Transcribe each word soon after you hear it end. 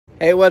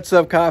Hey, what's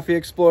up, coffee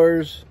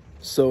explorers?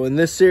 So in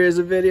this series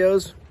of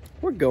videos,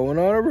 we're going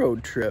on a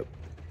road trip.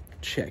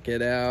 Check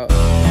it out.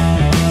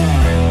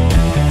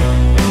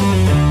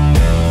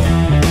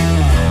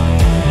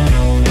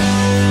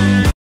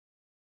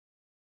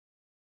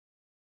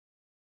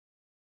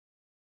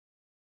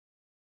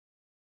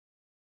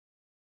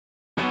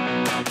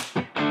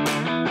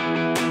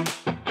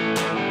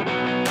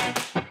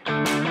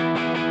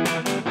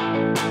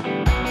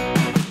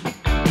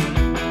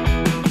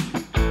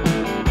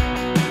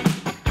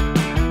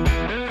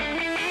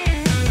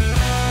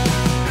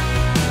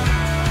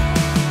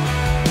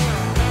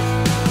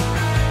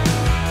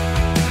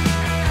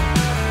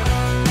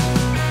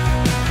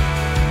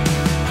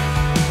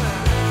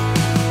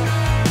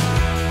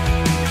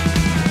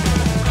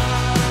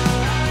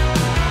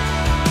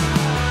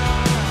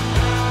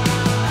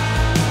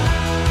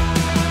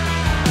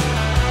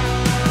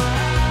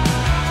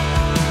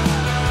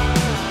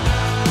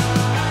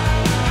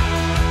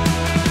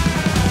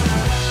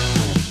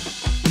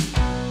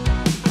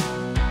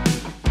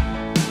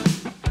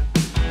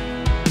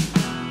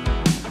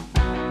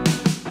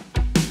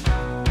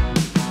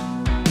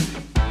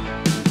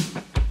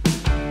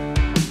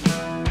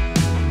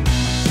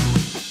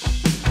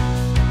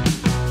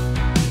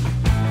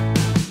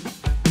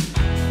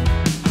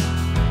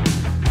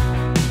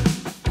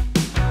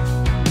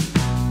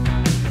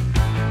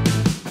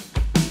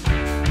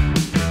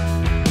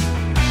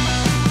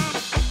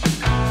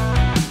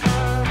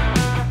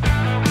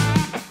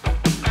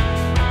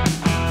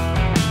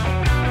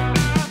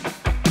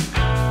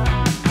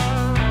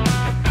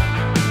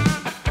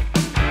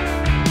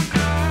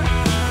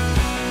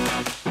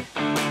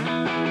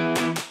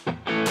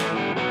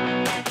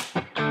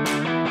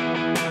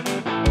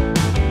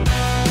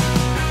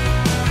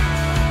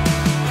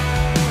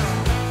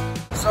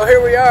 So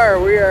here we are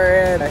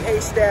at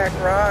Haystack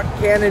Rock,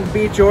 Cannon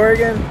Beach,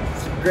 Oregon.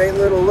 It's a great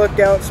little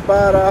lookout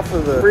spot off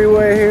of the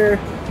freeway here.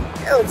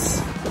 Yeah,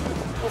 let's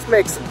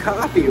make some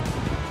coffee.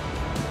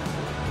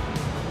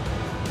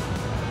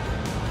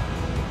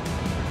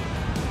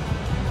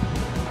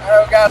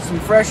 I've got some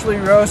freshly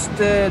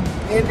roasted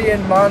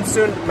Indian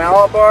Monsooned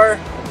Malabar.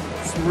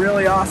 Some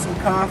really awesome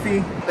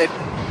coffee. They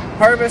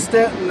harvest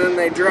it and then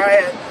they dry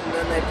it and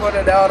then they put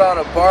it out on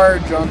a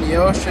barge on the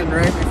ocean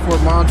right before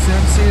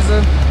monsoon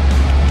season.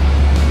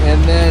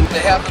 And then they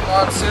have the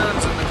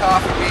monsoons and the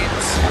coffee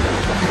beans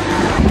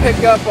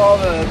pick up all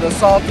the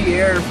salty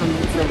air from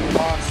the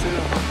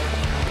monsoon.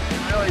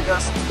 It really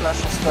does some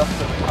special stuff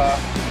to the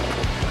coffee.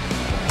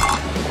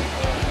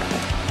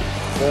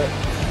 But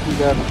you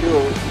gotta do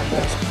it with the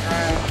best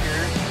ground here.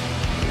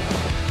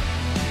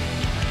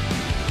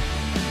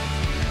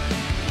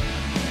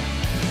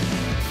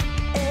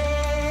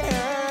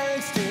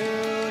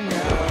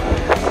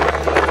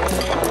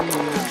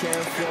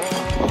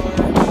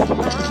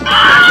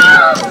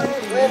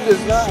 Wind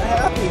is not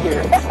happy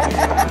here.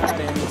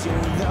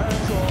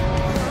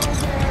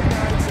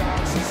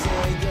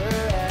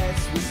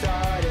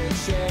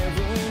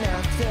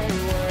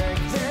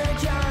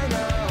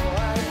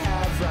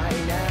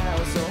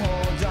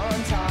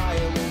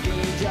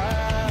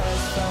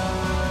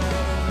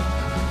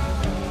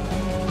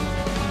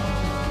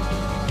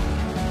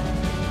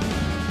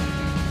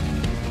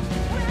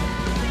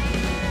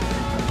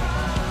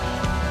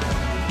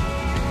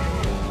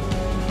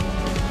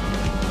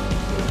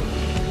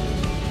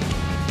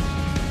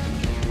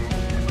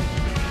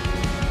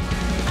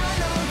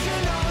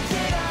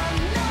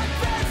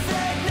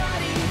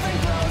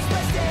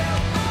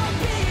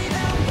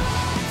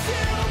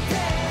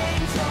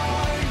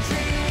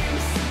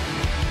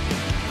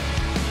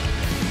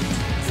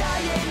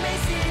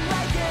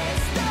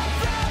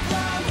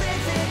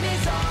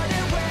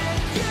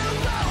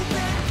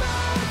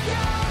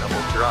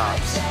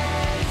 Drops.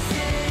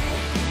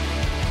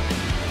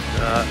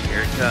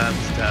 Here it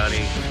comes,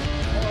 Tony.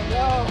 Oh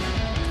no!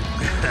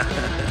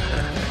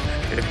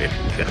 Here it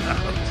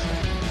comes.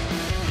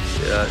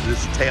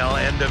 This tail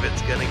end of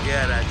it's gonna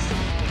get us.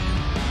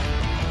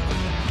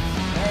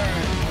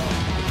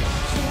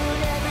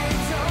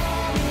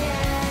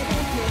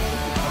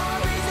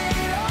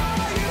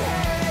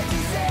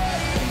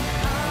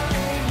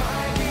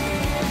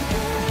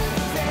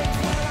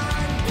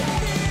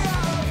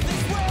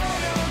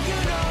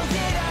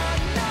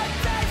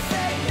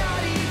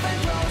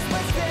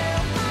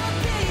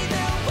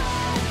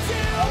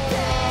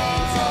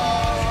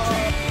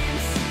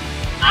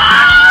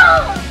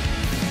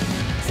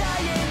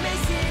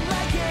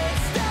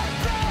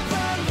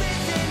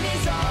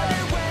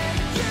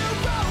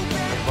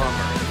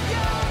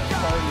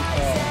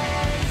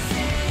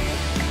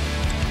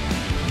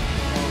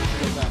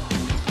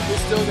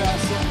 Still got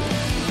something.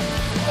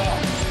 Oh,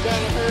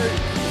 gotta hurry.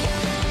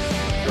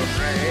 Go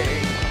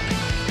Ray.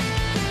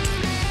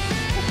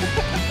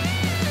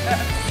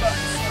 That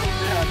sucks so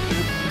bad,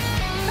 dude.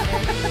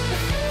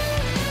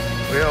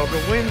 Well, the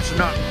wind's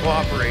not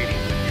cooperating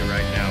with you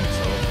right now,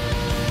 so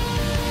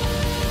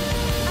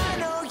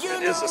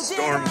it is a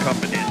storm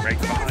coming in right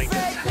behind us.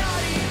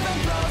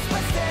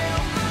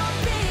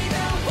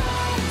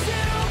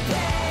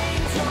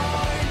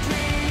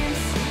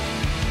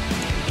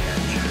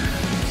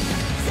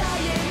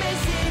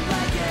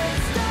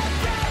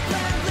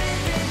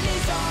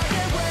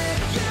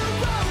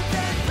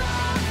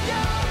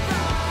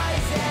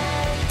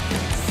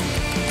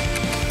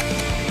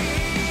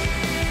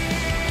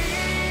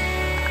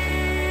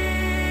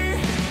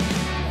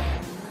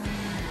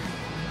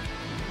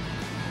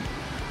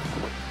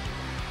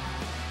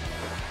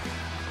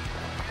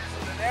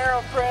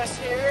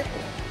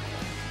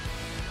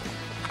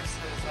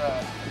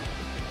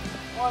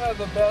 one of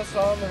the best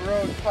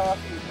on-the-road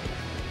coffee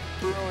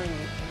brewing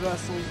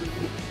vessels that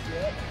you can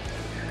get.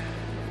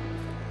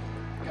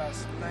 Got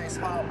some nice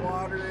hot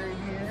water in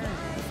here.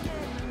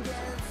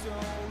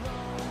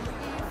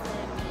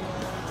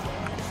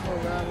 Slow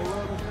that a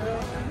little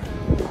bit.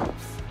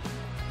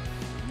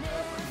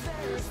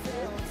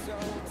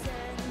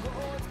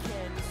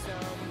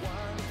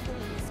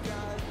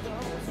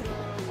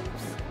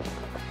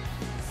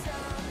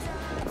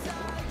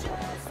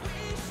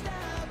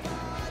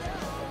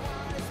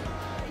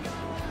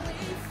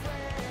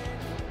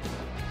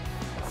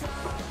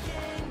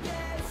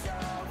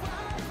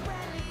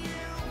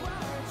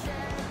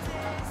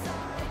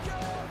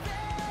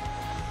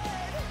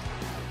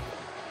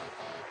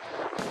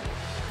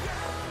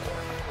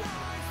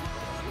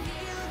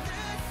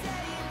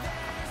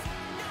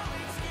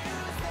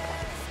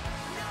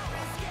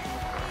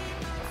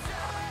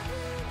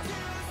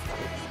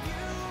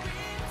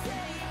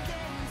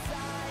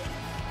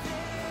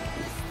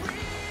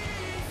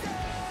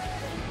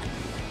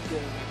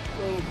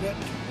 A little bit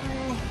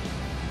through.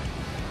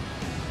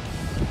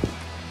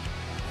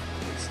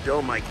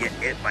 Still might get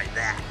hit by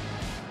that.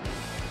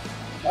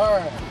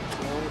 Alright, so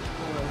let's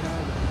go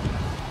ahead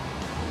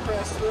and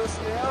press this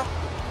now.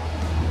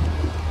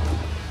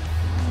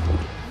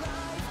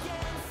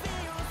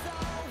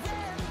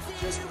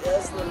 Just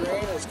as the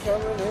rain is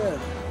coming in.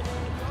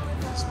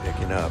 It's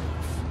picking up.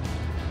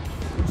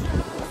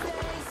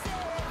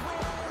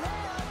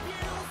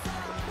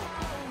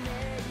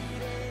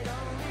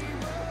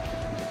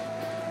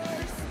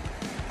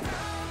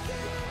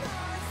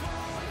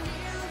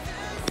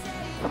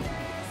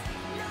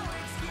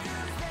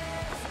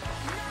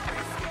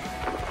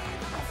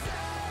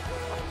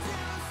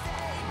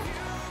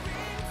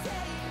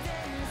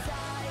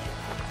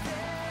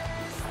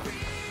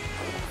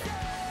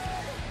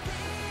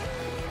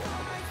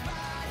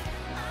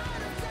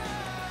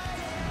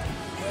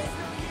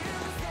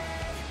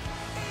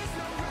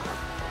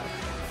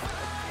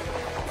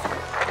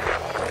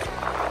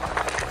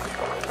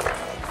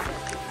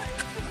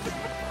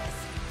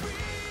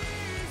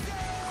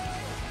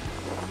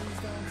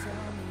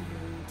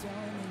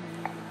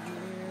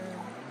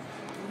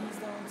 Please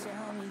don't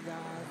tell me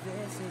that.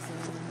 Please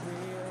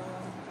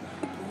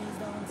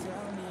don't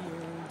tell me you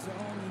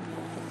don't need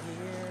me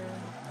here.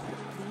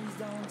 Please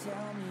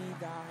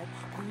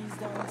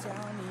don't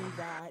tell me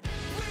that.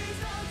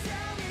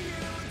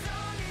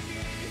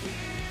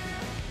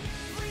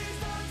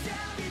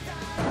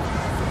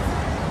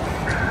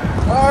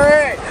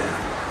 Alright,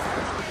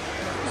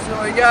 so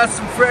we got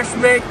some fresh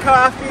made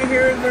coffee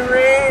here in the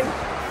rain.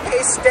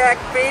 Haystack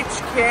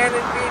Beach,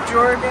 Cannon Beach,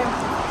 Oregon.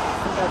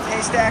 That's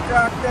Haystack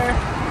Rock there.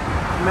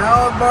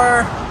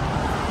 Malabar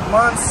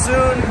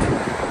Monsooned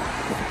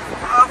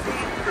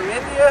Coffee from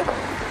India.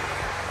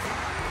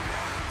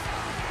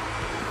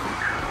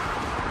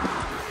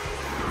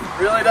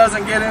 Really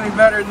doesn't get any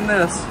better than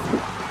this.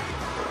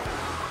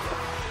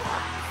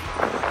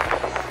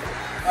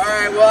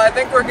 Alright, well I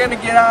think we're going to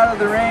get out of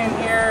the rain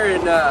here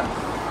and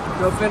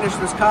go finish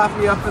this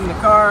coffee up in the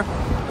car.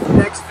 The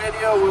next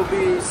video will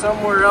be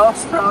somewhere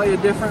else, probably a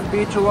different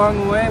beach along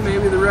the way,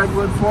 maybe the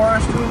Redwood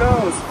Forest, who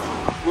knows.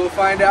 We'll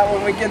find out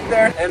when we get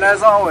there, and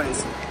as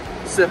always,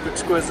 sip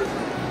exquisite.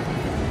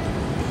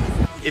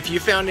 If you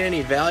found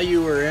any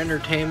value or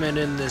entertainment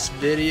in this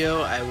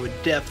video, I would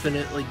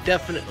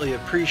definitely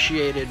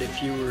appreciate it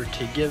if you were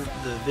to give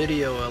the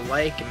video a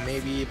like and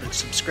maybe even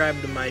subscribe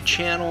to my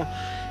channel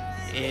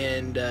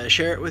and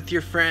share it with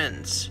your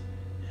friends.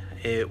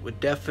 It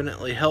would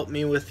definitely help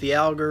me with the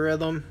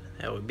algorithm.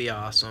 That would be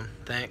awesome.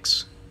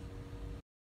 Thanks.